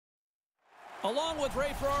Along with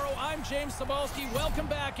Ray Ferraro, I'm James Cebulski. Welcome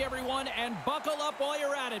back, everyone, and buckle up while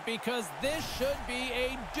you're at it because this should be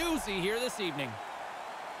a doozy here this evening.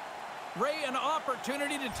 Ray, an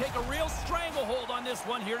opportunity to take a real stranglehold on this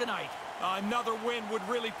one here tonight. Another win would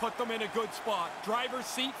really put them in a good spot. Driver's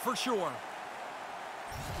seat for sure.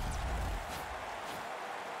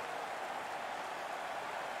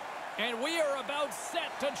 And we are about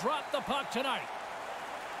set to drop the puck tonight.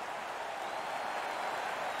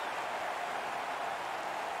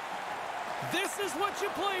 This is what you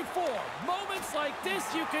play for. Moments like this,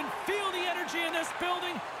 you can feel the energy in this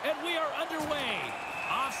building, and we are underway.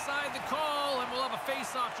 Offside the call, and we'll have a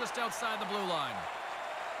face-off just outside the blue line.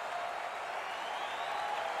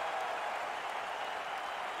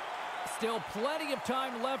 Still plenty of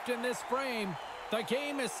time left in this frame. The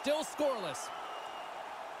game is still scoreless.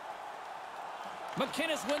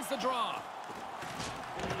 McInnes wins the draw.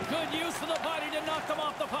 Good use of the body to knock them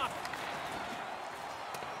off the puck.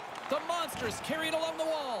 The Monsters carry it along the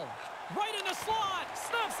wall. Right in the slot.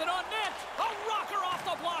 Snaps it on net. A rocker off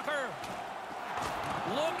the blocker.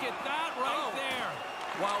 Look at that right there.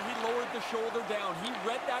 Wow, he lowered the shoulder down. He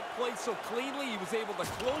read that play so cleanly, he was able to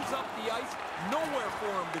close up the ice. Nowhere for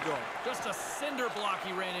him to go. Just a cinder block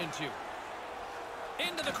he ran into.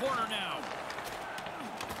 Into the corner now.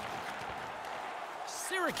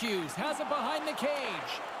 Syracuse has it behind the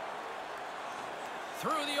cage.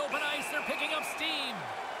 Through the open ice, they're picking up steam.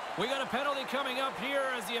 We got a penalty coming up here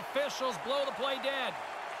as the officials blow the play dead.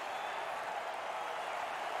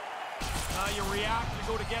 You react, you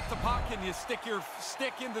go to get the puck, and you stick your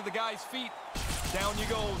stick into the guy's feet. Down you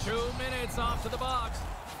go. 2 minutes off to the box.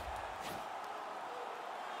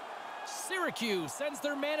 Syracuse sends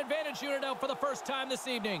their man advantage unit out for the first time this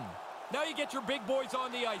evening. Now you get your big boys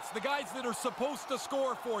on the ice, the guys that are supposed to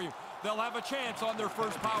score for you. They'll have a chance on their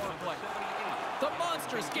first power play. The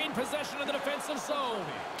Monsters gain possession of the defensive zone.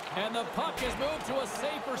 And the puck is moved to a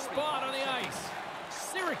safer spot on the ice.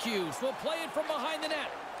 Syracuse will play it from behind the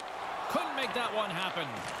net. Couldn't make that one happen.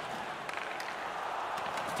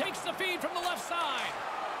 Takes the feed from the left side.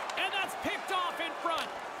 And that's picked off in front.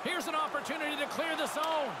 Here's an opportunity to clear the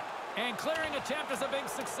zone. And clearing attempt is a big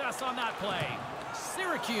success on that play.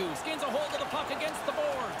 Syracuse gains a hold of the puck against the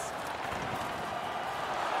boards.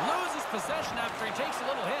 Loses possession after he takes a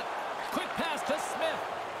little hit. Quick pass to Smith.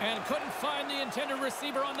 And couldn't find the intended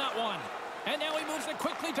receiver on that one. And now he moves it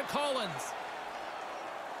quickly to Collins.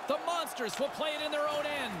 The Monsters will play it in their own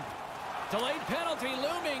end. Delayed penalty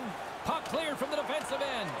looming. Puck cleared from the defensive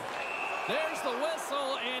end. There's the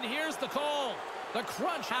whistle, and here's the call. The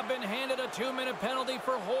Crunch have been handed a 2-minute penalty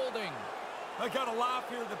for holding. I got to laugh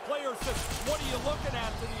here. The player says, "What are you looking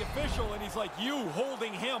at?" to the official, and he's like, "You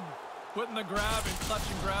holding him." Putting the grab and clutch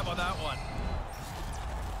and grab on that one.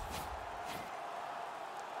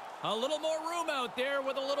 A little more room out there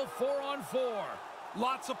with a little 4-on-4.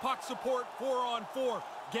 Lots of puck support, 4-on-4.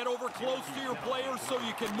 Get over close to your players so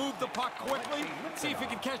you can move the puck quickly. See if you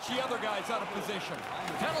can catch the other guys out of position.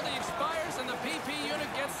 Penalty expires and the PP unit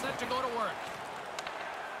gets set to go to work.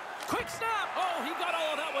 Quick snap! Oh, he got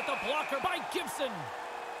all of that with the blocker by Gibson.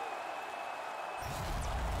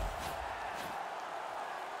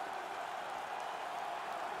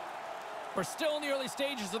 We're still in the early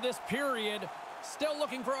stages of this period. Still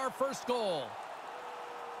looking for our first goal.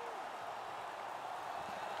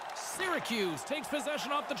 Syracuse takes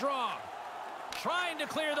possession off the draw. Trying to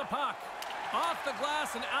clear the puck. Off the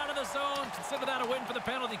glass and out of the zone. Consider that a win for the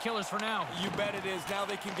penalty killers for now. You bet it is. Now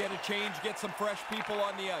they can get a change, get some fresh people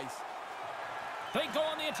on the ice. They go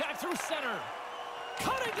on the attack through center.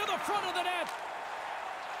 Cutting to the front of the net.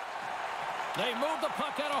 They move the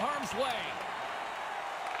puck out of harm's way.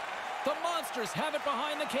 The Monsters have it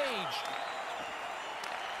behind the cage.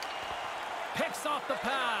 Picks off the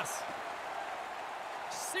pass.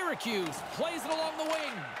 Syracuse plays it along the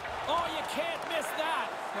wing. Oh, you can't miss that.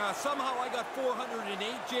 Somehow I got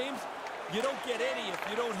 408, James. You don't get any if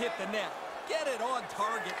you don't hit the net. Get it on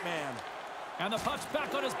target, man. And the puck's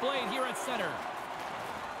back on his blade here at center.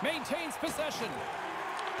 Maintains possession.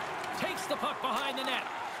 Takes the puck behind the net.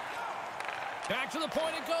 Back to the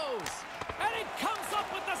point it goes. And it comes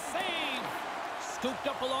up with the save. Scooped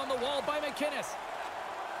up along the wall by McInnes.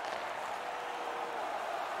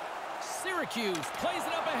 Syracuse plays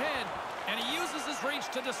it up ahead, and he uses his reach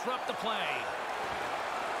to disrupt the play.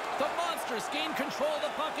 The Monsters gain control of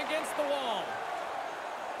the puck against the wall.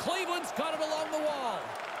 Cleveland's got it along the wall.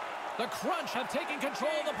 The Crunch have taken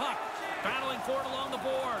control of the puck, battling for it along the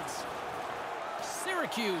boards.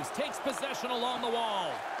 Syracuse takes possession along the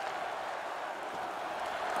wall.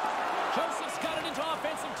 Joseph's got it into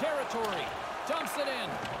offensive territory. Dumps it in.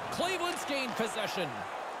 Cleveland's gained possession.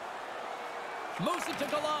 Moves it to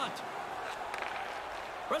Gallant.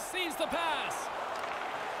 Receives the pass.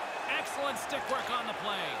 Excellent stick work on the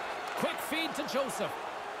play. Quick feed to Joseph.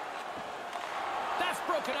 That's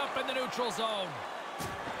broken up in the neutral zone.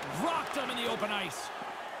 Rocked him in the open ice.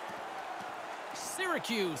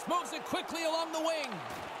 Syracuse moves it quickly along the wing.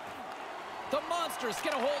 The Monsters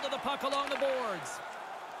get a hold of the puck along the boards.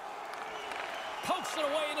 Pokes it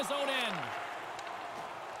away in his own end.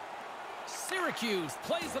 Syracuse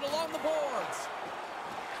plays it along the boards.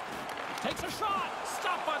 Takes a shot.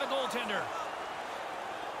 Stopped by the goaltender.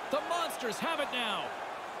 The Monsters have it now.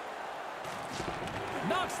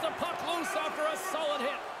 Knocks the puck loose after a solid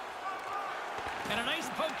hit. And a nice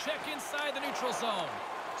poke check inside the neutral zone.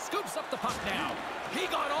 Scoops up the puck now. He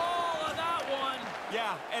got all of that one.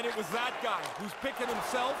 Yeah, and it was that guy who's picking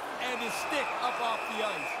himself and his stick up off the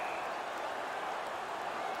ice.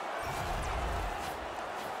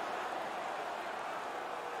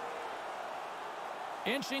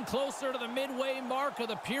 Inching closer to the midway mark of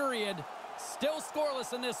the period. Still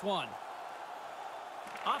scoreless in this one.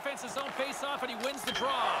 Offensive zone face-off, and he wins the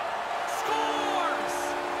draw. Scores!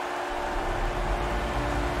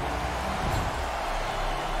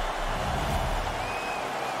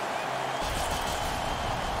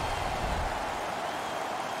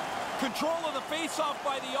 Control of the face-off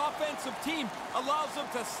by the offensive team allows them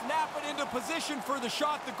to snap it into position for the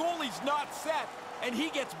shot. The goalie's not set, and he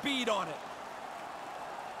gets beat on it.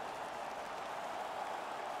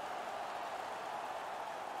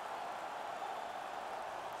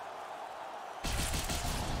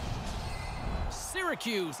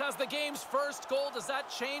 Syracuse has the game's first goal. Does that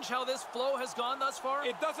change how this flow has gone thus far?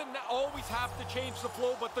 It doesn't always have to change the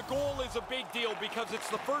flow, but the goal is a big deal because it's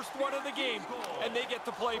the first one of the game, and they get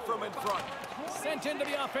to play from in front. Sent into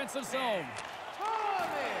the offensive zone.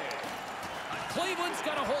 Cleveland's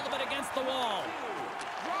got a hold of it against the wall.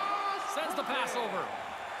 Sends the pass over.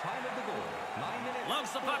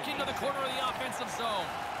 Loves the puck into the corner of the offensive zone.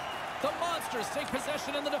 The Monsters take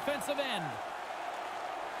possession in the defensive end.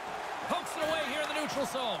 Pokes it away here in the neutral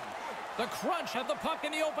zone. The Crunch have the puck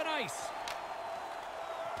in the open ice.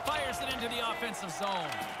 Fires it into the offensive zone.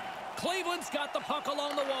 Cleveland's got the puck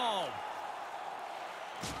along the wall.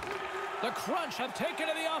 The Crunch have taken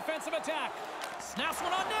to the offensive attack. Snaps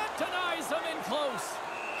one on net, denies them in close.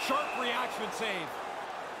 Sharp reaction save.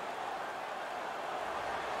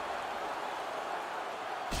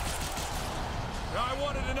 I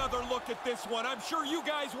wanted another look at this one. I'm sure you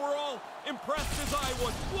guys were all impressed as I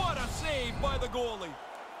was. What a save by the goalie.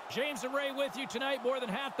 James and Ray with you tonight. More than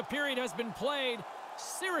half the period has been played.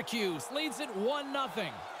 Syracuse leads it 1-0.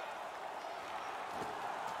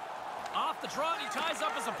 Off the draw, he ties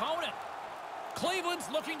up his opponent. Cleveland's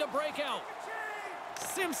looking to break out.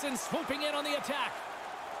 Simpson swooping in on the attack.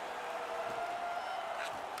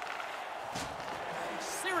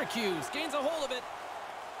 Syracuse gains a hold of it.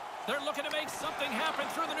 They're looking to make something happen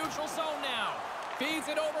through the neutral zone now. Feeds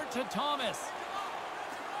it over to Thomas.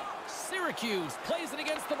 Syracuse plays it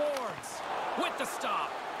against the boards. With the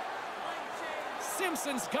stop.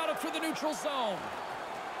 Simpson's got it through the neutral zone.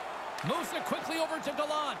 Moves it quickly over to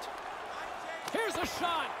Gallant. Here's a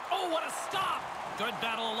shot. Oh, what a stop. Good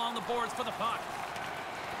battle along the boards for the puck.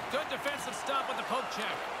 Good defensive stop with the poke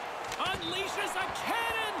check. Unleashes a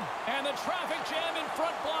cannon. And the traffic jam in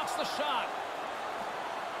front blocks the shot.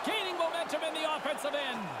 Gaining momentum in the offensive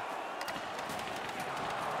end.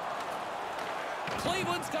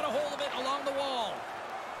 Cleveland's got a hold of it along the wall.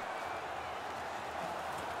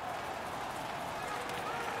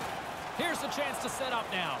 Here's a chance to set up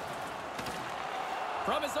now.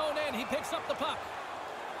 From his own end, he picks up the puck.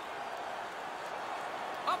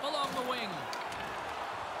 Up along the wing.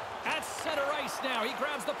 At center ice now, he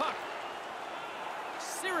grabs the puck.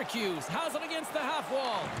 Syracuse has it against the half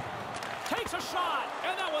wall. Takes a shot,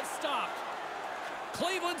 and that one's stopped.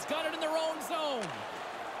 Cleveland's got it in their own zone.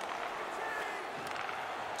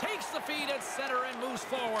 Takes the feed at center and moves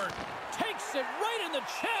forward. Takes it right in the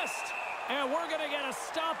chest. And we're going to get a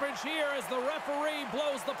stoppage here as the referee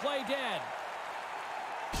blows the play dead.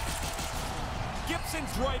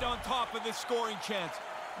 Gibson's right on top of this scoring chance.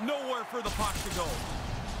 Nowhere for the puck to go.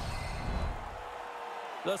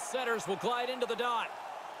 The Setters will glide into the dot.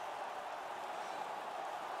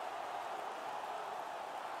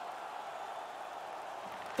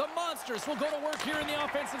 The Monsters will go to work here in the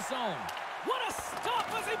offensive zone. What a stop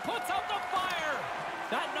as he puts out the fire!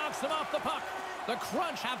 That knocks him off the puck. The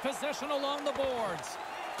Crunch have possession along the boards.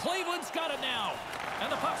 Cleveland's got it now.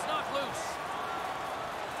 And the puck's knocked loose.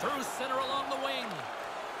 Through center along the wing.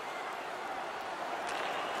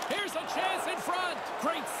 Here's a chance in front.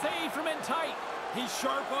 Great save from in tight. He's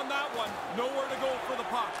sharp on that one. Nowhere to go for the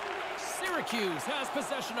puck. Syracuse has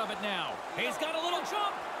possession of it now. He's got a little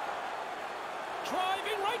jump.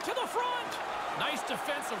 Driving right to the front. Nice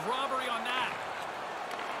defensive robbery on that.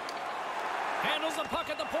 Handles the puck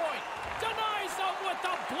at the point. Denies him with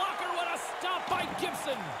the blocker. What a stop by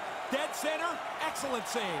Gibson. Dead center, excellent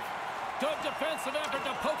save. Good defensive effort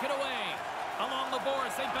to poke it away. Along the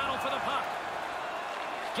boards, they battle for the puck.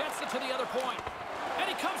 Gets it to the other point. And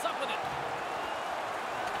he comes up with it.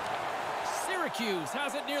 Syracuse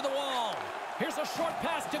has it near the wall. Here's a short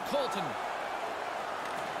pass to Colton.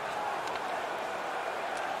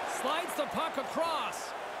 Slides the puck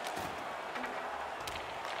across.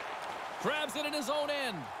 Grabs it in his own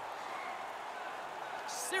end.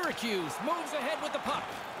 Syracuse moves ahead with the puck.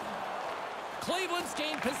 Cleveland's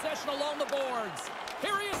gained possession along the boards.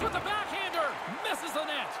 Here he is with the backhander. Misses the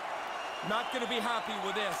net. Not going to be happy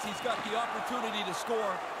with this. He's got the opportunity to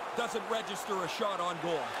score. Doesn't register a shot on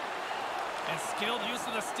goal. And skilled use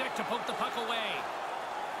of the stick to poke the puck away.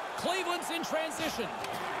 Cleveland's in transition.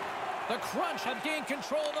 The Crunch have gained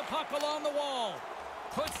control of the puck along the wall.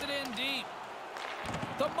 Puts it in deep.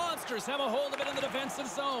 The Monsters have a hold of it in the defensive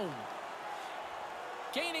zone.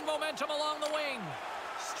 Gaining momentum along the wing.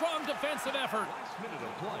 Strong defensive effort. Last minute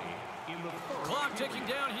of play in the first. Clock ticking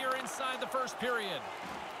down here inside the first period.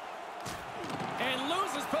 And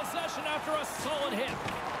loses possession after a solid hit.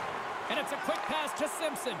 And it's a quick pass to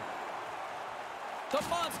Simpson. The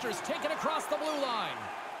Monsters take it across the blue line.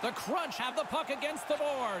 The Crunch have the puck against the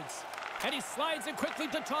boards. And he slides it quickly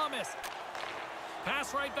to Thomas.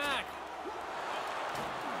 Pass right back.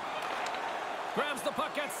 Grabs the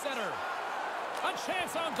puck at center. A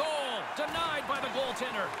chance on goal. Denied by the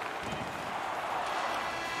goaltender.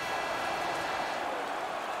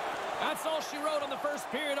 That's all she wrote on the first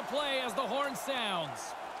period of play as the horn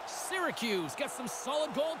sounds. Syracuse gets some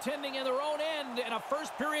solid goaltending in their own end, and a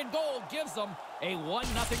first period goal gives them a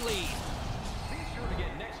 1-0 lead. Be sure to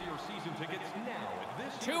get next year's season tickets now.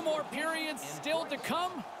 Two more periods still to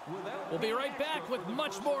come. We'll be right back with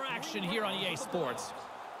much more action here on EA Sports.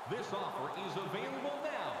 This offer is available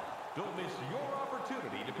now. Don't miss your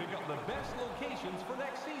opportunity to pick up the best locations for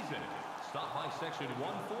next season. Stop by section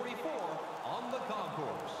 144 on the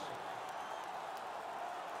concourse.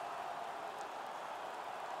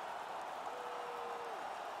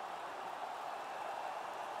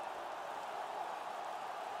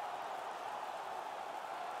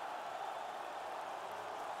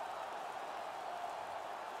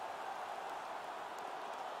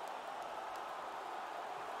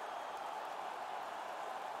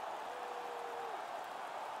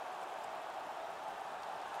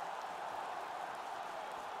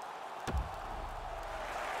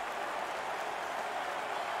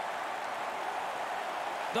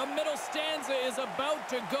 The middle stanza is about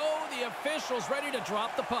to go. The officials ready to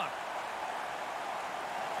drop the puck.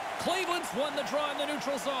 Cleveland's won the draw in the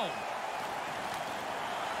neutral zone.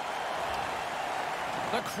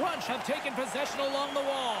 The Crunch have taken possession along the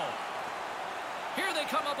wall. Here they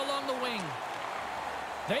come up along the wing.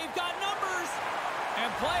 They've got numbers. And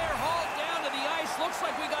player hauled down to the ice. Looks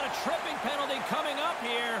like we got a tripping penalty coming up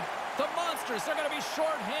here. The Monsters are going to be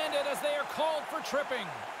shorthanded as they are called for tripping.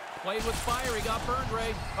 Played with fire. He got burned,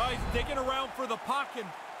 Ray. He's digging around for the puck, and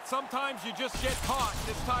sometimes you just get caught.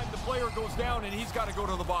 This time the player goes down, and he's got to go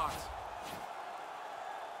to the box.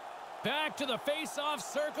 Back to the face-off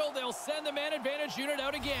circle. They'll send the man advantage unit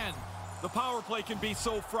out again. The power play can be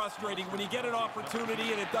so frustrating. When you get an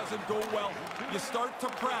opportunity and it doesn't go well, you start to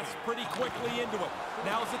press pretty quickly into it.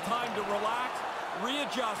 Now's the time to relax,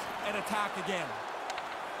 readjust, and attack again.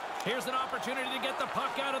 Here's an opportunity to get the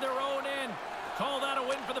puck out of their own end. Call that a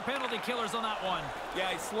win for the penalty killers on that one. Yeah,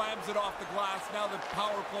 he slams it off the glass. Now the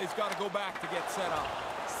power play's got to go back to get set up.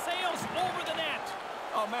 Sails over the net.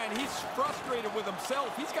 Oh, man, he's frustrated with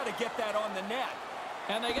himself. He's got to get that on the net.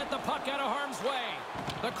 And they get the puck out of harm's way.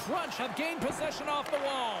 The Crunch have gained possession off the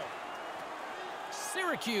wall.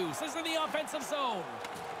 Syracuse is in the offensive zone.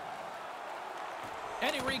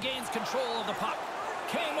 And he regains control of the puck.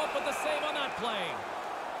 Came up with the save on that play.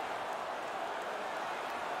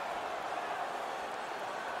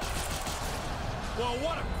 Well,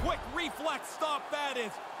 what a quick reflex stop that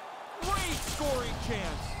is. Great scoring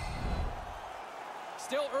chance.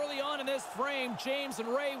 Still early on in this frame, James and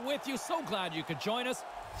Ray with you. So glad you could join us.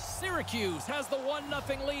 Syracuse has the 1-0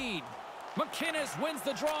 lead. McInnes wins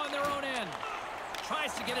the draw on their own end.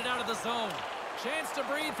 Tries to get it out of the zone. Chance to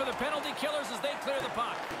breathe for the penalty killers as they clear the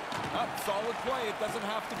puck. Solid play. It doesn't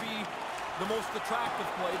have to be the most attractive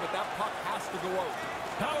play, but that puck has to go out.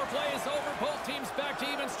 Power play is over. Both teams back to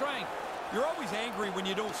even strength. You're always angry when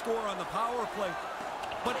you don't score on the power play,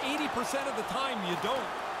 but 80% of the time you don't.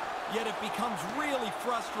 yet it becomes really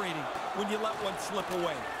frustrating when you let one slip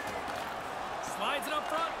away. Slides it up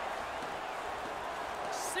front.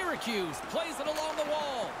 Syracuse plays it along the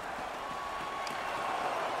wall.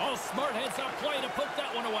 Oh, smart heads-up play to poke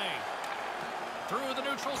that one away. Through the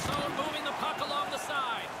neutral zone, moving the puck along the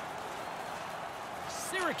side.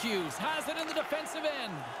 Syracuse has it in the defensive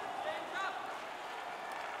end.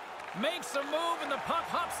 Makes a move, and the puck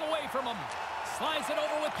hops away from him. Slides it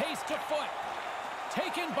over with pace to foot.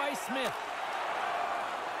 Taken by Smith.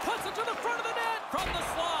 Puts it to the front of the net from the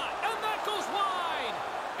slot, and that goes wide.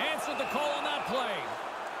 Answered the call on that play.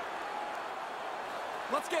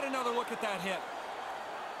 Let's get another look at that hit.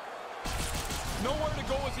 Nowhere to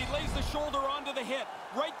go as he lays the shoulder onto the hit.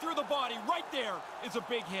 Right through the body. Right there is a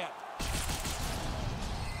big hit.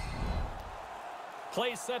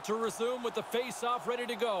 Play set to resume with the face-off ready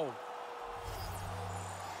to go.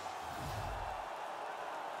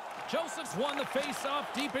 Joseph's won the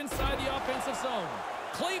face-off deep inside the offensive zone.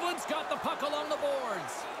 Cleveland's got the puck along the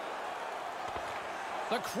boards.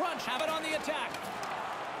 The Crunch have it on the attack.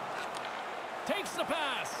 Takes the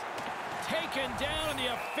pass. Taken down, and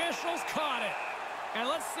the officials caught it. And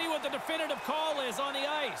let's see what the definitive call is on the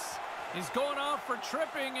ice. He's going off for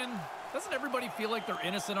tripping, and doesn't everybody feel like they're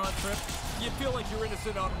innocent on a trip? You feel like you're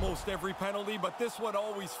innocent on most every penalty, but this one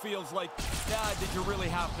always feels like, did you really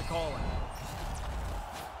have to call it?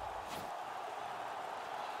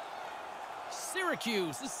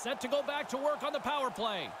 Syracuse is set to go back to work on the power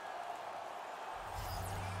play.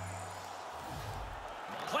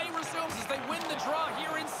 Play resumes as they win the draw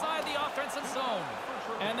here inside the offensive zone.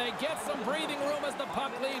 And they get some breathing room as the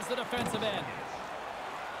puck leaves the defensive end.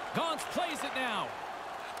 Gauntz plays it now.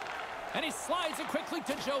 And he slides it quickly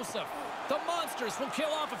to Joseph. The Monsters will kill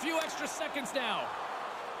off a few extra seconds now.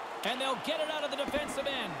 And they'll get it out of the defensive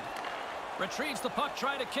end. Retrieves the puck,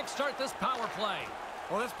 trying to kickstart this power play.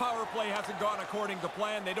 Well, this power play hasn't gone according to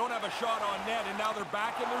plan. They don't have a shot on net, and now they're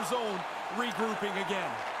back in their zone, regrouping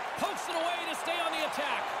again. Pokes it away to stay on the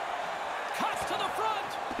attack. Cuts to the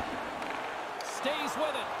front. Stays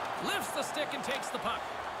with it. Lifts the stick and takes the puck.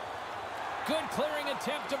 Good clearing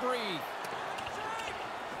attempt to breathe.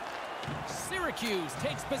 Syracuse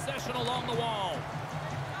takes possession along the wall.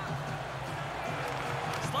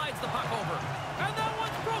 Slides the puck over. And that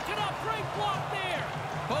one's broken up. Great block there.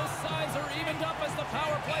 Both sides are evened up as the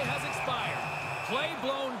power play has expired. Play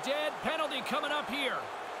blown dead. Penalty coming up here.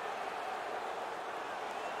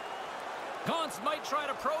 Gauntz might try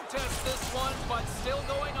to protest this one, but still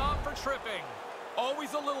going on for tripping.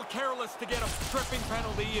 Always a little careless to get a tripping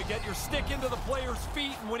penalty. You get your stick into the player's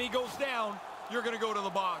feet, and when he goes down, you're going to go to the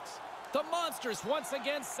box. The Monsters once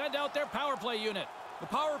again send out their power play unit. The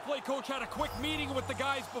power play coach had a quick meeting with the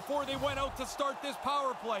guys before they went out to start this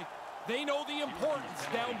power play. They know the importance,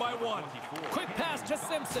 down by one. Quick pass to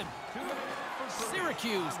Simpson.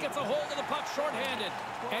 Syracuse gets a hold of the puck shorthanded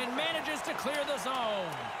and manages to clear the zone.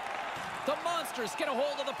 The Monsters get a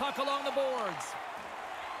hold of the puck along the boards.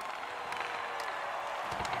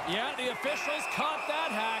 Yeah, the officials caught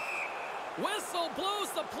that hack. Whistle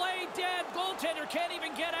blows the play dead. Goaltender can't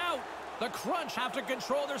even get out. The Crunch have to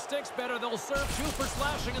control their sticks better. They'll serve 2 for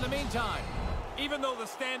slashing in the meantime. Even though the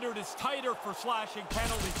standard is tighter for slashing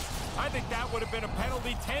penalties, I think that would have been a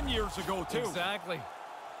penalty 10 years ago, too. Exactly.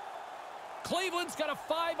 Cleveland's got a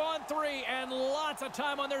 5-on-3 and lots of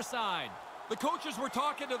time on their side. The coaches were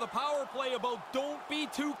talking to the power play about don't be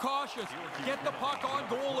too cautious. Get the puck on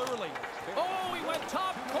goal early. Oh, he went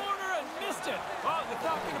top corner and missed it. Well, it's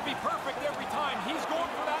not going to be perfect every time. He's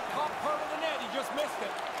going for that top part of the net. He just missed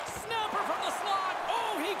it. Snapper from the slot.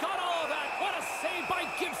 Oh, he got all of that. What a save by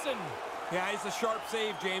Gibson. Yeah, it's a sharp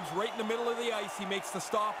save, James. Right in the middle of the ice, he makes the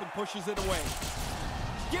stop and pushes it away.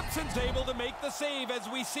 Gibson's able to make the save, as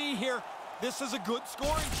we see here. This is a good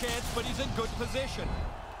scoring chance, but he's in good position.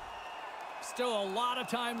 Still a lot of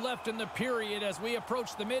time left in the period as we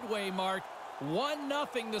approach the midway mark.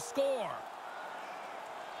 1-0 the score.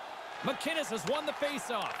 McInnes has won the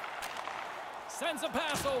faceoff. Sends a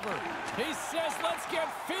pass over. He says, let's get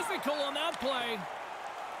physical on that play.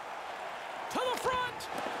 To the front.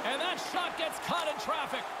 And that shot gets caught in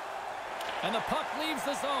traffic. And the puck leaves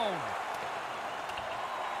the zone.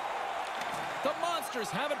 The Monsters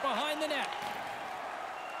have it behind the net.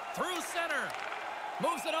 Through center.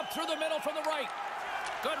 Moves it up through the middle from the right.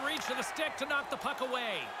 Good reach to the stick to knock the puck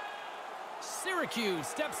away. Syracuse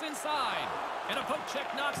steps inside. And a poke check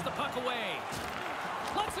knocks the puck away.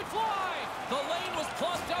 Lets it fly. The lane was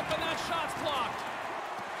plugged up and that shot's blocked.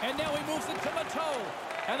 And now he moves it to Mateau.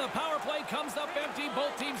 And the power play comes up empty.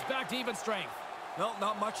 Both teams back to even strength. Well,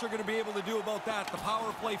 not much they're going to be able to do about that. The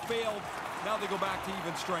power play failed. Now they go back to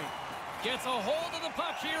even strength. Gets a hold of the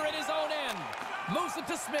puck here at his own end. Moves it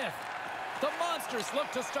to Smith. The Monsters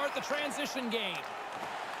look to start the transition game.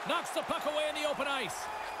 Knocks the puck away in the open ice.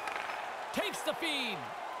 Takes the feed.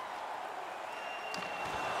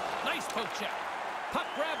 Nice poke check. Puck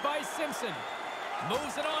grabbed by Simpson.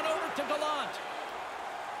 Moves it on over to Gallant.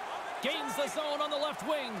 Gains the zone on the left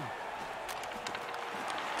wing.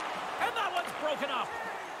 And that one's broken up.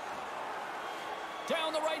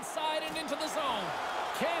 Down the right side and into the zone.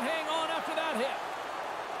 Can't hang on after that hit.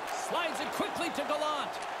 Slides it quickly to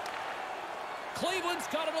Gallant. Cleveland's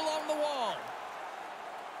got it along the wall.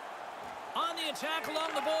 On the attack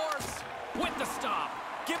along the boards. With the stop.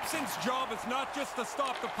 Gibson's job is not just to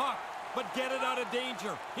stop the puck, but get it out of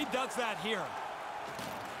danger. He does that here.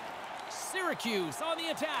 Syracuse on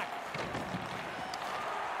the attack.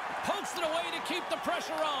 Pokes it away to keep the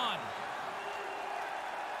pressure on.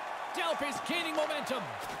 Delpy's gaining momentum.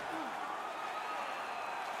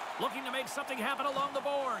 Looking to make something happen along the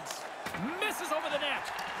boards. Misses over the net.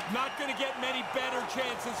 Not going to get many better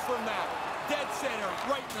chances from that. Dead center,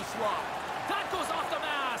 right in the slot. That goes off the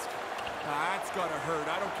mask. That's got to hurt.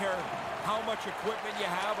 I don't care how much equipment you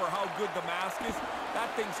have or how good the mask is.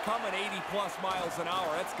 That thing's coming 80-plus miles an hour.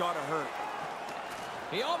 That's got to hurt.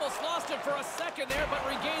 He almost lost it for a second there, but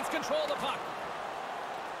regains control of the puck.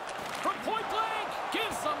 From point blank,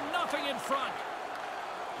 gives them nothing in front.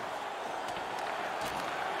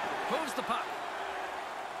 Moves the puck.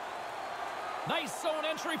 Nice zone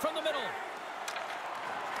entry from the middle.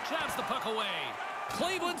 Jabs the puck away.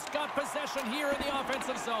 Cleveland's got possession here in the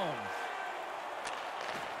offensive zone.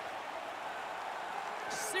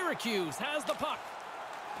 Syracuse has the puck.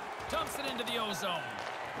 Dumps it into the O-zone.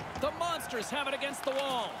 The Monsters have it against the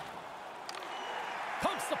wall.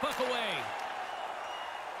 Pokes the puck away.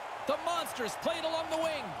 The Monsters play it along the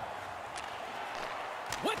wing.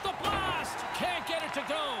 With the blast! Can't get it to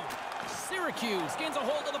go. Syracuse gains a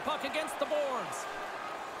hold of the puck against the boards.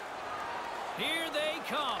 Here they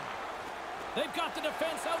come. They've got the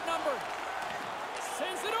defense outnumbered.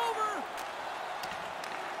 Sends it over.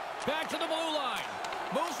 Back to the blue line.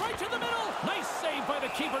 Moves right to the middle. Nice save by the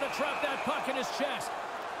keeper to trap that puck in his chest.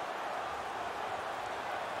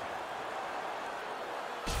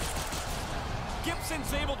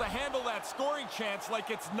 Gibson's able to handle that scoring chance like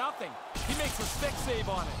it's nothing. He makes a stick save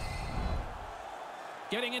on it.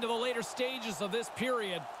 Getting into the later stages of this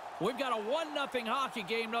period, we've got a 1-0 hockey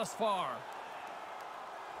game thus far.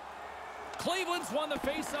 Cleveland's won the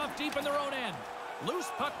face-off deep in their own end. Loose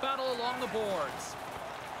puck battle along the boards.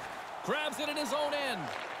 Grabs it in his own end.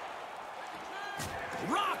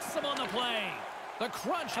 Rocks him on the play. The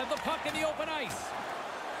Crunch have the puck in the open ice.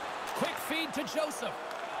 Quick feed to Joseph.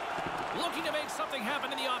 Looking to make something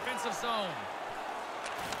happen in the offensive zone.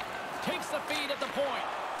 Takes the feed at the point.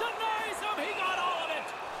 Denies him. He got all of it.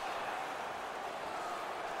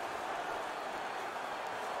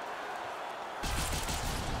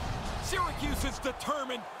 Syracuse is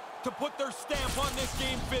determined to put their stamp on this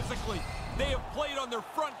game physically. They have played on their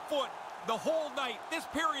front foot the whole night, this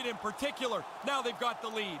period in particular. Now they've got the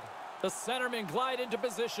lead. The centermen glide into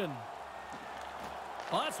position.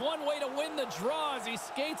 Well, that's one way to win the draw as he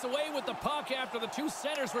skates away with the puck after the two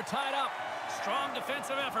centers were tied up. Strong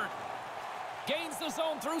defensive effort. Gains the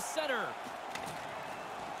zone through center.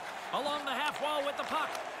 Along the half wall with the puck.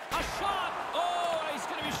 A shot! Oh, he's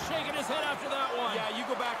going to be shaking his head after that one. Yeah, you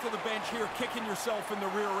go back to the bench here, kicking yourself in the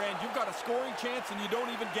rear end. You've got a scoring chance, and you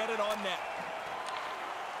don't even get it on net.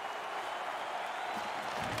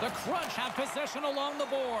 The Crunch have possession along the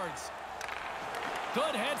boards.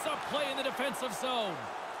 Good heads-up play in the defensive zone.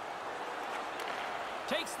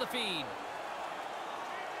 Takes the feed.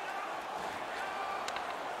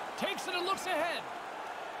 Takes it and looks ahead.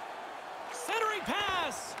 Centering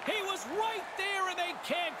pass. He was right there, and they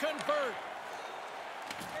can't convert.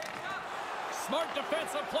 Smart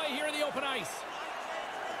defensive play here in the open ice.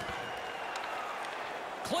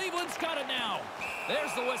 Cleveland's got it now.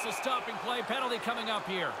 There's the whistle stopping play. Penalty coming up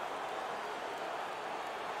here.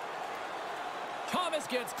 Thomas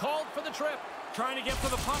gets called for the trip. Trying to get to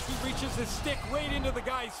the puck, he reaches his stick right into the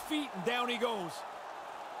guy's feet, and down he goes.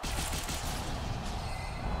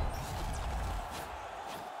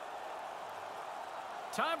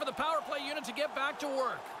 Time for the power play unit to get back to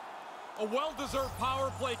work. A well-deserved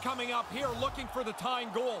power play coming up here, looking for the tying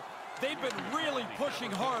goal. They've been really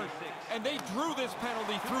pushing hard, and they drew this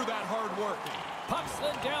penalty through that hard work. Puck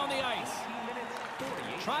slid down the ice.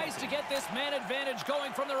 Tries to get this man advantage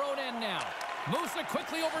going from their own end now. Moves it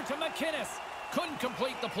quickly over to McInnes. Couldn't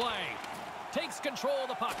complete the play. Takes control of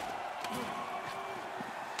the puck.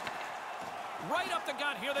 Right up the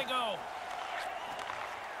gut. Here they go.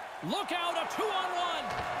 Look out, a 2-on-1.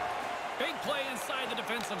 Big play inside the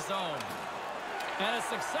defensive zone. And a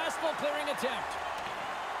successful clearing attempt.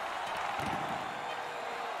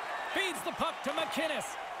 Feeds the puck to McInnes.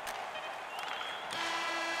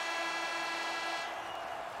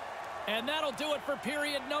 And that'll do it for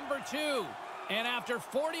period number 2. And after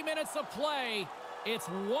 40 minutes of play, it's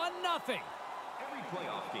 1-0. Every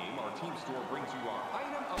playoff game, our team store brings you our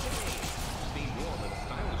item of the game. Stay warm and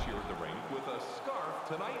stylish here at the rink with a scarf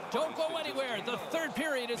tonight. Don't go anywhere. The third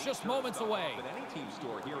period is just moments away. At any team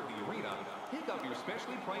store here at the arena, pick up your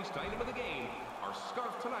specially priced item of the game. Our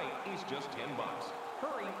scarf tonight is just $10.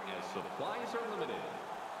 Hurry, as supplies are limited.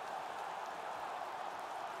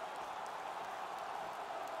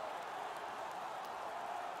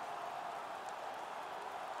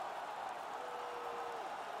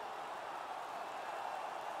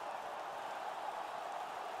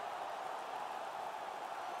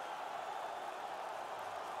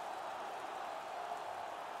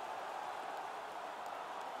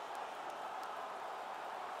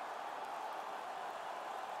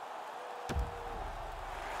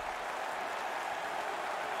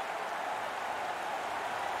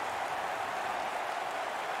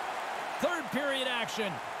 Third period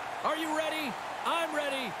action. Are you ready? I'm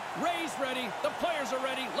ready. Ray's ready. The players are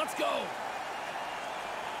ready. Let's go.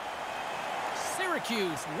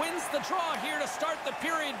 Syracuse wins the draw here to start the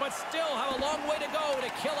period, but still have a long way to go to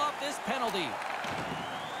kill off this penalty.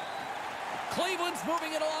 Cleveland's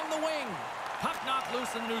moving it along the wing. Puck knocked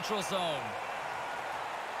loose in the neutral zone.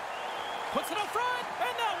 Puts it up front,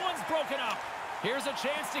 and that one's broken up. Here's a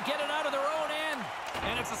chance to get it out of their own end.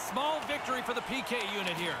 And it's a small victory for the PK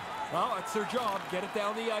unit here. Well, it's their job. Get it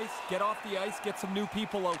down the ice, get off the ice, get some new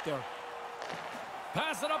people out there.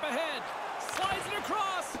 Pass it up ahead. Slides it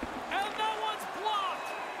across. And that one's blocked.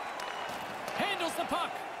 Handles the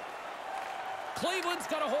puck. Cleveland's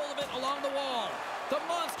got a hold of it along the wall. The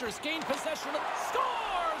Monsters gain possession.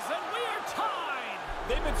 Scores! And we are tied.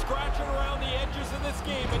 They've been scratching around the edges in this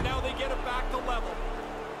game, and now they get it back to level.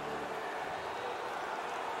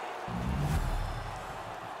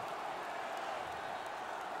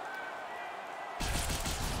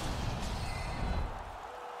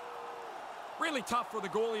 Really tough for the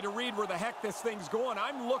goalie to read where the heck this thing's going.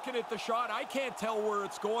 I'm looking at the shot. I can't tell where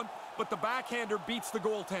it's going, but the backhander beats the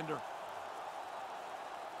goaltender.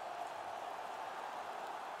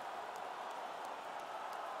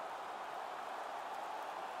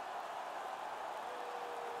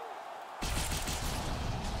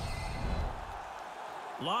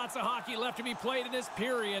 Lots of hockey left to be played in this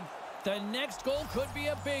period. The next goal could be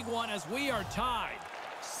a big one as we are tied.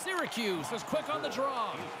 Syracuse is quick on the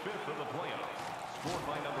draw.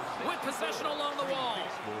 With possession along the wall.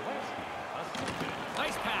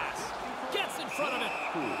 Nice pass. Gets in front of it.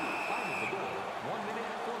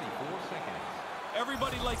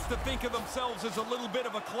 Everybody likes to think of themselves as a little bit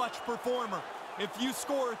of a clutch performer. If you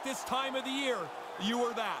score at this time of the year, you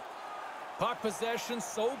are that. Puck possession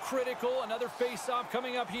so critical. Another face-off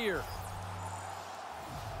coming up here.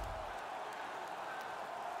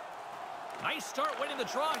 Nice start winning the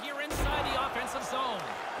draw here inside the offensive zone.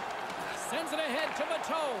 Sends it ahead to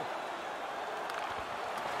Mateau.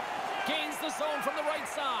 Gains the zone from the right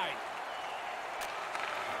side.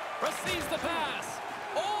 Receives the pass.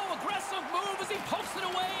 Oh, aggressive move as he pokes it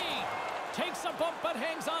away. Takes a bump but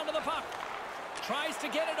hangs on to the puck. Tries to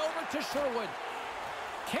get it over to Sherwood.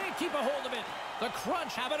 Can't keep a hold of it. The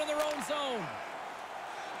Crunch have it in their own zone.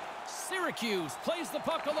 Syracuse plays the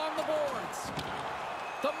puck along the boards.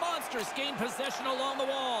 The Monsters gain possession along the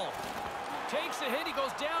wall. Takes a hit, he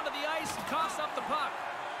goes down to the ice and coughs up the puck.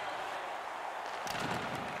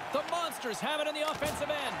 The Monsters have it in the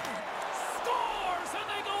offensive end. Scores, and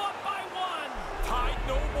they go up by 1. Tied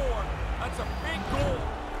no more. That's a big goal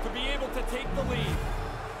to be able to take the lead.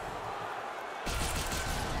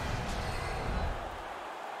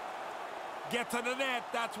 Get to the net,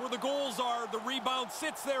 that's where the goals are. The rebound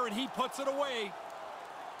sits there and he puts it away.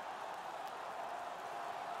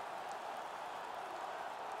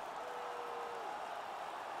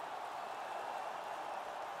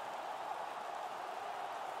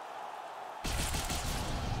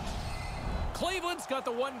 Cleveland's got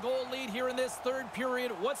the 1-goal lead here in this third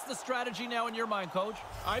period. What's the strategy now in your mind, Coach?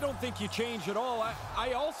 I don't think you change at all.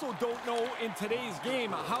 I also don't know in today's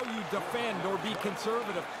game how you defend or be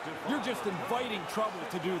conservative. You're just inviting trouble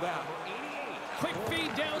to do that. Quick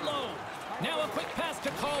feed down low. Now a quick pass to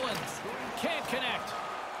Collins. Can't connect.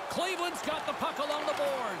 Cleveland's got the puck along the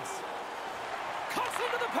boards. Cuts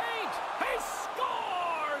into the paint. He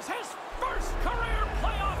scores his first career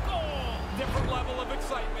playoff goal. Different level of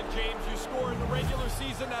excitement, James. You score in the regular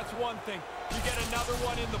season, that's one thing. You get another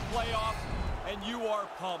one in the playoffs, and you are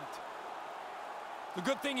pumped. The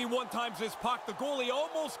good thing he one-times his puck. The goalie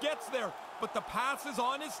almost gets there, but the pass is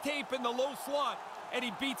on his tape in the low slot, and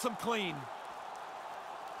he beats him clean.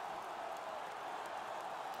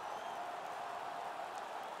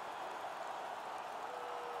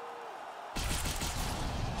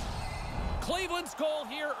 Cleveland's goal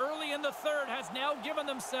here early in the third has now given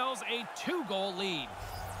themselves a 2-goal lead.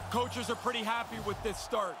 Coaches are pretty happy with this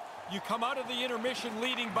start. You come out of the intermission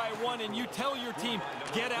leading by 1, and you tell your team,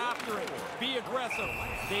 get after it, be aggressive.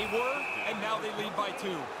 They were, and now they lead by 2.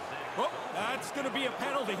 Well, that's going to be a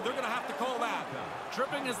penalty. They're going to have to call that.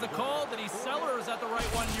 Tripping is the call. Did he sell, or is that the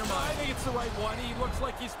right one in your mind? I think it's the right one. He looks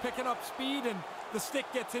like he's picking up speed, and the stick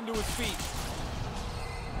gets into his feet.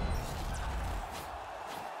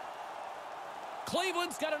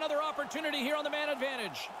 Cleveland's got another opportunity here on the man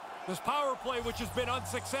advantage. This power play, which has been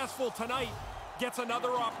unsuccessful tonight, gets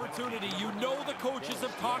another opportunity. You know the coaches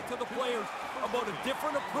have talked to the players about a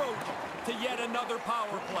different approach to yet another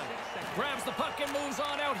power play. Grabs the puck and moves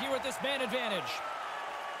on out here with this man advantage.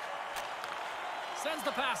 Sends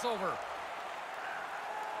the pass over.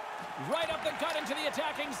 Right up the gut into the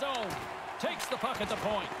attacking zone. Takes the puck at the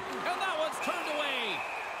point. And that one's turned away.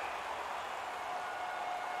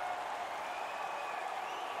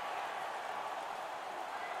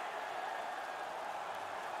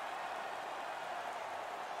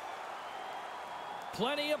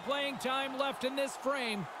 Plenty of playing time left in this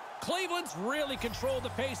frame. Cleveland's really controlled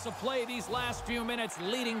the pace of play these last few minutes,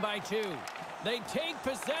 leading by 2. They take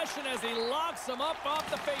possession as he locks them up off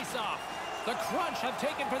the faceoff. The Crunch have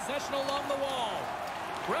taken possession along the wall.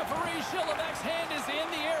 Referee Shillovek's hand is in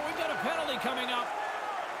the air. We've got a penalty coming up.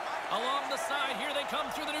 Along the side here, they come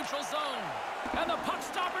through the neutral zone. And the puck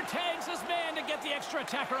stopper tags his man to get the extra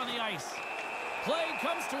attacker on the ice. Play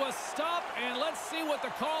comes to a stop, and let's see what the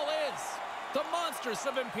call is. The Monsters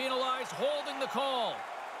have been penalized, holding the call.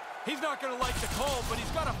 He's not going to like the call, but he's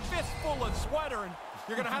got a fistful of sweater, and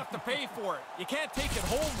you're going to have to pay for it. You can't take it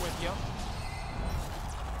home with you.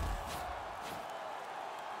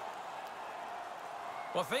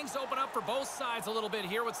 Well, things open up for both sides a little bit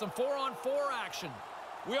here with some 4-on-4 action.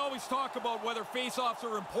 We always talk about whether face-offs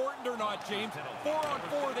are important or not, James.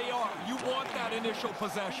 4-on-4 they are. You want that initial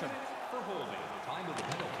possession. For holding. Time of the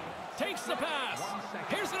penalty. Takes the pass.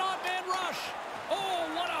 Here's an odd-man rush. Oh,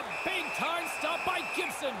 what a big-time stop by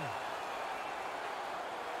Gibson.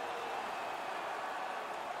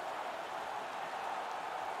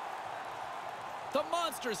 The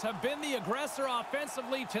Monsters have been the aggressor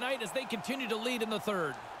offensively tonight as they continue to lead in the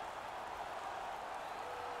third.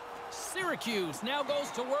 Syracuse now goes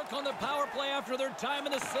to work on the power play after their time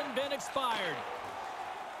in the sin bin expired.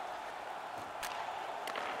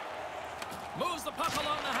 Moves the puck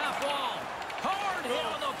along the half wall. Hard hit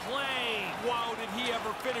on the play. Wow, did he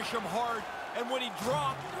ever finish him hard. And when he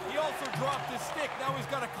dropped, he also dropped his stick. Now he's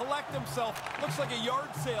got to collect himself. Looks like a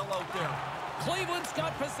yard sale out there. Cleveland's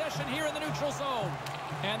got possession here in the neutral zone.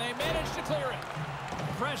 And they manage to clear it.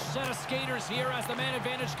 Fresh set of skaters here as the man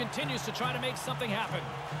advantage continues to try to make something happen.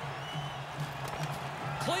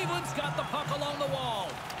 Cleveland's got the puck along the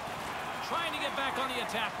wall. Trying to get back on the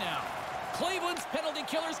attack now. Cleveland's penalty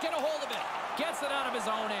killers get a hold of it. Gets it out of his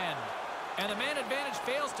own end. And the man advantage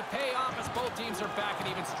fails to pay off as both teams are back at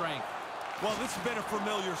even strength. Well, this has been a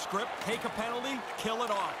familiar script. Take a penalty, kill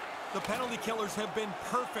it off. The penalty killers have been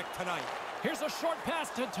perfect tonight. Here's a short pass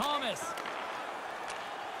to Thomas.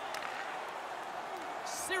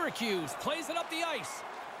 Syracuse plays it up the ice.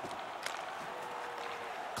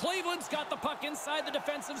 Cleveland's got the puck inside the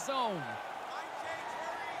defensive zone.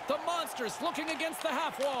 The Monsters looking against the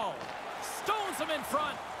half wall. Stones him in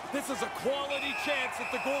front. This is a quality chance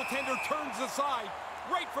if the goaltender turns aside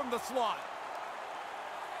right from the slot.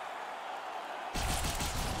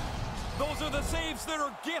 Those are the saves that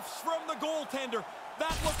are gifts from the goaltender.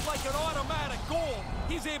 That looked like an automatic goal.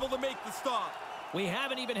 He's able to make the stop. We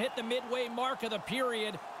haven't even hit the midway mark of the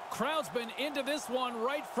period. Crowd's been into this one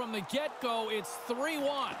right from the get-go. It's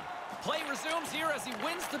 3-1. Play resumes here as he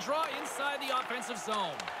wins the draw inside the offensive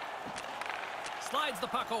zone. Slides the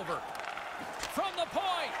puck over. From the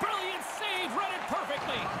point, brilliant save, read it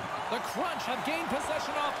perfectly. The Crunch have gained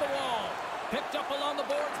possession off the wall. Picked up along the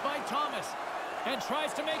boards by Thomas. And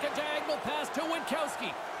tries to make a diagonal pass to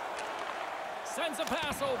Witkowski. Sends a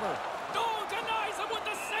pass over. Oh, denies him with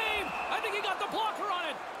the save. I think he got the blocker on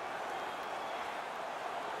it.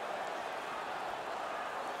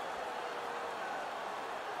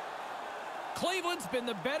 Cleveland's been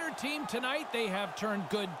the better team tonight. They have turned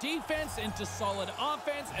good defense into solid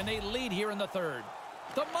offense, and they lead here in the third.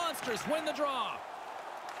 The Monsters win the draw.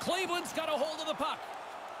 Cleveland's got a hold of the puck.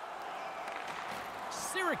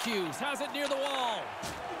 Syracuse has it near the wall.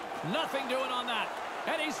 Nothing doing on that.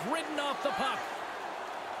 And he's ridden off the puck.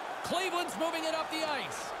 Cleveland's moving it up the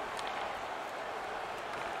ice.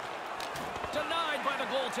 Denied by the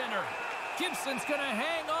goaltender. Gibson's going to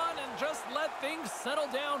hang on and just let things settle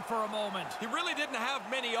down for a moment. He really didn't have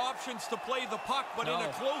many options to play the puck, but in a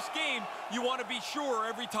close game, you want to be sure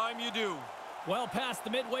every time you do. Well past the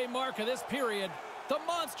midway mark of this period, the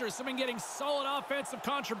Monsters have been getting solid offensive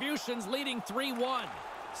contributions, leading 3-1.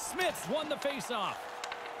 Smith's won the faceoff.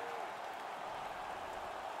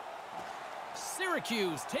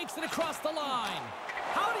 Syracuse takes it across the line.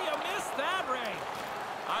 How do you miss that, Ray?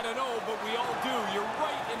 I don't know, but we all do. You're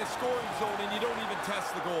right in the scoring zone, and you don't even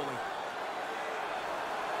test the goalie.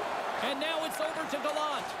 And now it's over to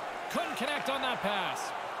Gallant. Couldn't connect on that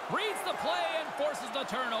pass. Reads the play and forces the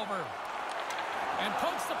turnover. And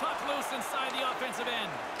pokes the puck loose inside the offensive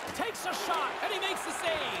end. Takes a shot, and he makes the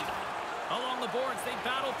save. Along the boards, they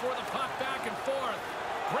battle for the puck back and forth.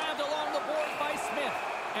 Grabbed along the board by Smith.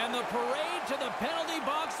 And the parade to the penalty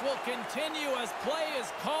box will continue as play is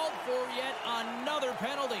called for yet another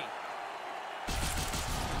penalty.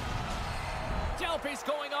 Delpy's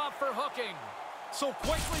going off for hooking. So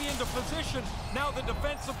quickly into position, now the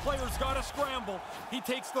defensive player's got to scramble. He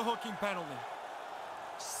takes the hooking penalty.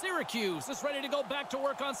 Syracuse is ready to go back to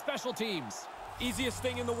work on special teams. Easiest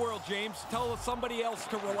thing in the world, James. Tell somebody else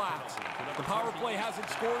to relax. The power play hasn't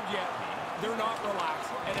scored yet. They're not relaxed,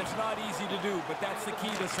 and it's not easy to do, but that's the key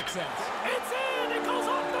to success. It's in! It goes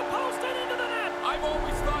off the post and into the net! I've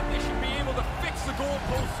always thought they should be able to fix the goal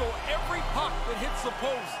post so every puck that hits the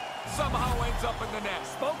post somehow ends up in the net.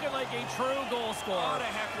 Spoken like a true goal scorer. Oh, the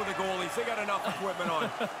heck with the goalies. They got enough equipment on.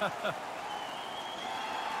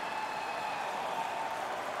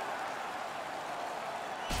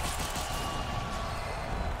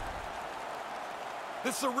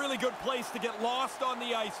 This is a really good place to get lost on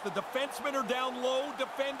the ice. The defensemen are down low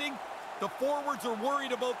defending. The forwards are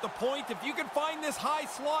worried about the point. If you can find this high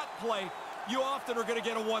slot play, you often are going to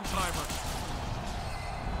get a one-timer.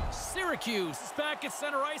 Syracuse is back at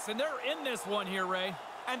center ice, and they're in this one here, Ray.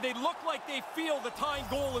 And they look like they feel the tying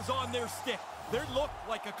goal is on their stick. They look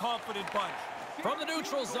like a confident bunch. From the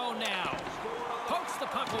neutral zone now. Pokes the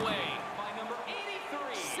puck away.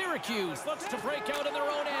 Syracuse looks to break out in their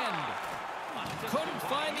own end. Couldn't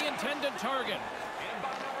find the intended target.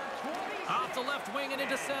 Off the left wing and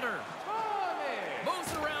into center.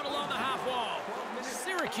 Moves around along the half wall.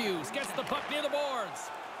 Syracuse gets the puck near the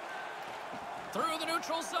boards. Through the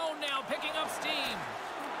neutral zone now, picking up steam.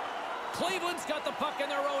 Cleveland's got the puck in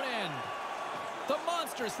their own end. The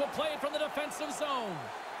Monsters will play it from the defensive zone.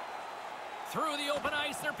 Through the open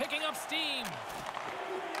ice, they're picking up steam.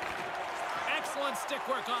 Excellent stick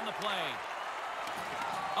work on the play.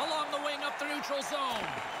 Along the wing, up the neutral zone.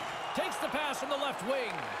 Takes the pass from the left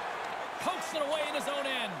wing. Pokes it away in his own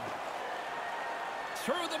end.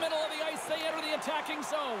 Through the middle of the ice, they enter the attacking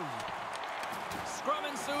zone. Scrum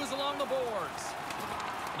ensues along the boards.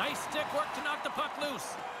 Nice stick work to knock the puck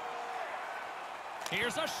loose.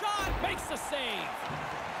 Here's a shot. Makes the save.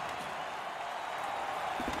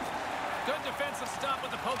 Good defensive stop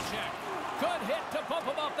with the poke check. Good hit to bump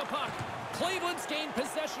him off the puck. Cleveland's gained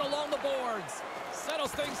possession along the boards.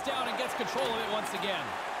 Settles things down and gets control of it once again.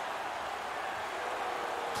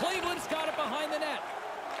 Cleveland's got it behind the net.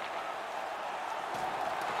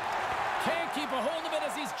 Can't keep a hold of it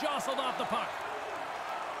as he's jostled off the puck.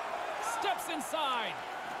 Steps inside.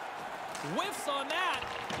 Whiffs on that.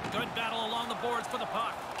 Good battle along the boards for the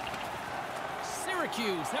puck.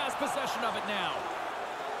 Syracuse has possession of it now.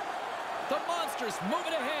 The Monsters move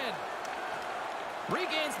it ahead.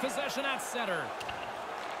 Regains possession at center.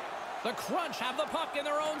 The Crunch have the puck in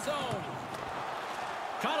their own zone.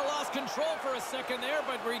 Kind of lost control for a second there,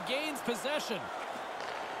 but regains possession.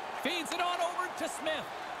 Feeds it on over to Smith.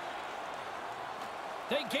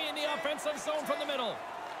 They gain the offensive zone from the middle.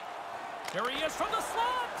 Here he is from the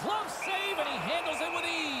slot. Glove save, and he handles it with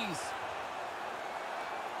ease.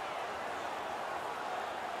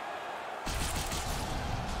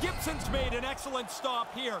 Gibson's made an excellent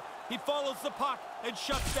stop here. He follows the puck and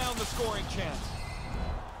shuts down the scoring chance.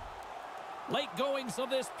 Late goings of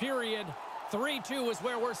this period, 3-2 is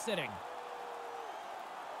where we're sitting.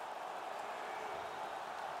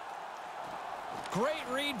 Great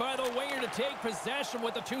read by the winger to take possession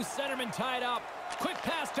with the two centermen tied up. Quick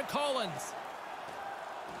pass to Collins.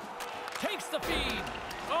 Takes the feed.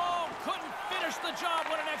 Oh, couldn't finish the job.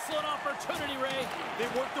 What an excellent opportunity, Ray. They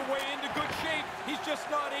worked their way into good shape. He's just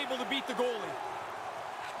not able to beat the goalie.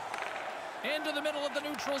 Into the middle of the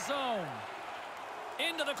neutral zone.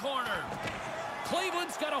 Into the corner.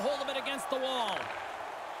 Cleveland's got a hold of it against the wall.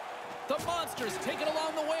 The Monsters take it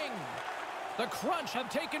along the wing. The Crunch have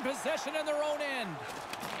taken possession in their own end.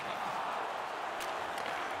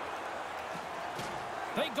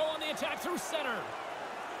 They go on the attack through center.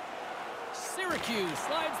 Syracuse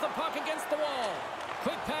slides the puck against the wall.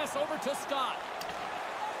 Quick pass over to Scott.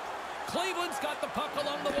 Cleveland's got the puck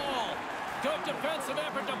along the wall. Good defensive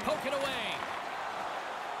effort to poke it away.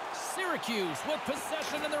 Syracuse with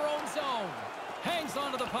possession in their own zone. Hangs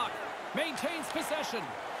onto the puck. Maintains possession.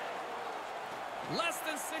 Less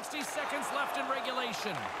than 60 seconds left in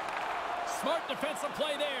regulation. Smart defensive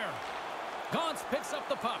play there. Gauntz picks up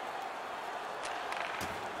the puck.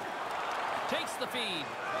 Takes the feed.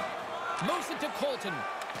 Moves it to Colton.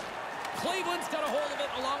 Cleveland's got a hold of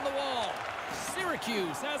it along the wall.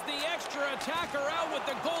 Syracuse has the extra attacker out with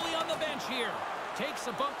the goalie on the bench here. Takes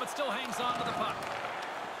a bump but still hangs on to the puck.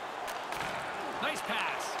 Nice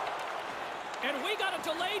pass. And we got a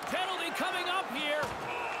delayed penalty coming up here.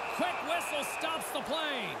 Quick whistle stops the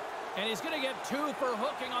play. And he's going to get 2 for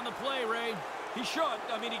hooking on the play, Ray. He should.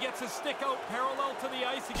 I mean, he gets his stick out parallel to the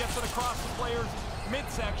ice. He gets it across the player's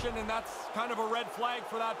midsection, and that's kind of a red flag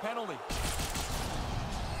for that penalty.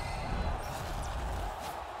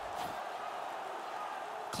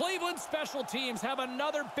 Cleveland special teams have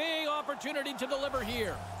another big opportunity to deliver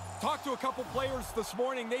here. Talked to a couple players this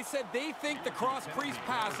morning. They said they think the cross-crease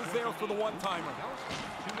pass is there for the one-timer.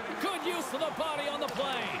 Good use of the body on the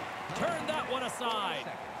play. Turn that one aside.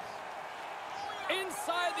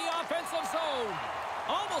 Inside the offensive zone.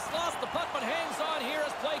 Almost lost the puck, but hangs on here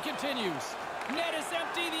as play continues. Net is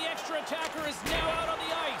empty. The extra attacker is now out on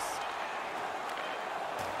the ice.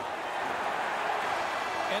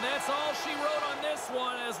 And that's all she wrote on this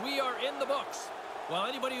one as we are in the books. Well,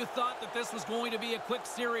 anybody who thought that this was going to be a quick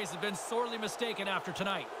series has been sorely mistaken after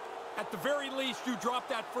tonight. At the very least, you dropped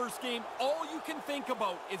that first game. All you can think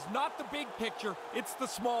about is not the big picture, it's the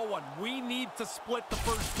small one. We need to split the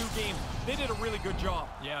first 2 games. They did a really good job.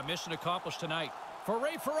 Yeah, mission accomplished tonight. For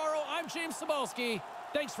Ray Ferraro, I'm James Cybulski.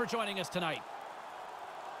 Thanks for joining us tonight.